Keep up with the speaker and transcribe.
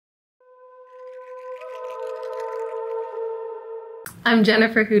I'm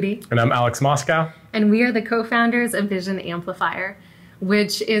Jennifer Hudye. And I'm Alex Moscow. And we are the co-founders of Vision Amplifier,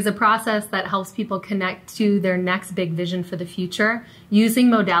 which is a process that helps people connect to their next big vision for the future using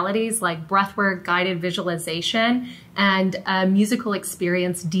modalities like breathwork, guided visualization, and a musical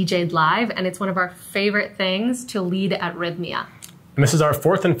experience DJ'd live. And it's one of our favorite things to lead at Rythmia. And this is our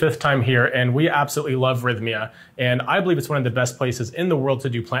fourth and fifth time here, and we absolutely love Rythmia. And I believe it's one of the best places in the world to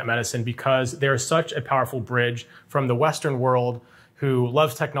do plant medicine because they're such a powerful bridge from the Western world who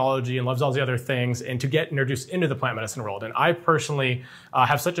loves technology and loves all the other things, and to get introduced into the plant medicine world. And I personally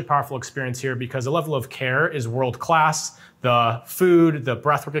have such a powerful experience here because the level of care is world class. The food, the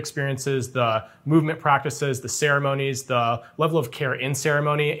breathwork experiences, the movement practices, the ceremonies, the level of care in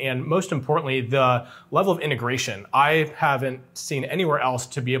ceremony, and most importantly, the level of integration. I haven't seen anywhere else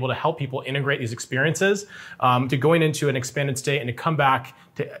to be able to help people integrate these experiences, to going into an expanded state and to come back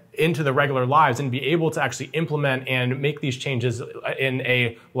into the regular lives and be able to actually implement and make these changes in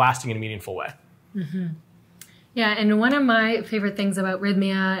a lasting and meaningful way. Mm-hmm. Yeah, and one of my favorite things about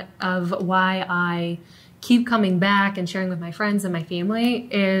Rythmia, of why I keep coming back and sharing with my friends and my family,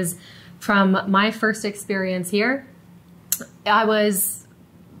 is from my first experience here. I was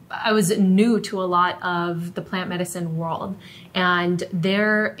new to a lot of the plant medicine world, and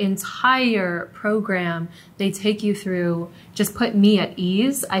their entire program they take you through just put me at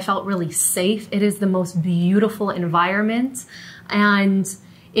ease. I felt really safe. It is the most beautiful environment, and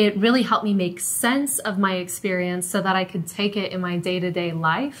it really helped me make sense of my experience so that I could take it in my day-to-day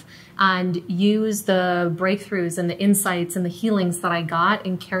life and use the breakthroughs and the insights and the healings that I got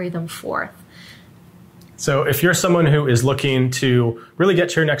and carry them forth. So if you're someone who is looking to really get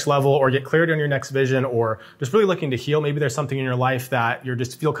to your next level or get clarity on your next vision, or just really looking to heal, maybe there's something in your life that you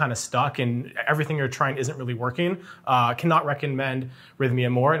just feel kind of stuck and everything you're trying isn't really working, cannot recommend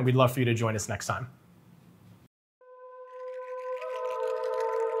Rythmia more, and we'd love for you to join us next time.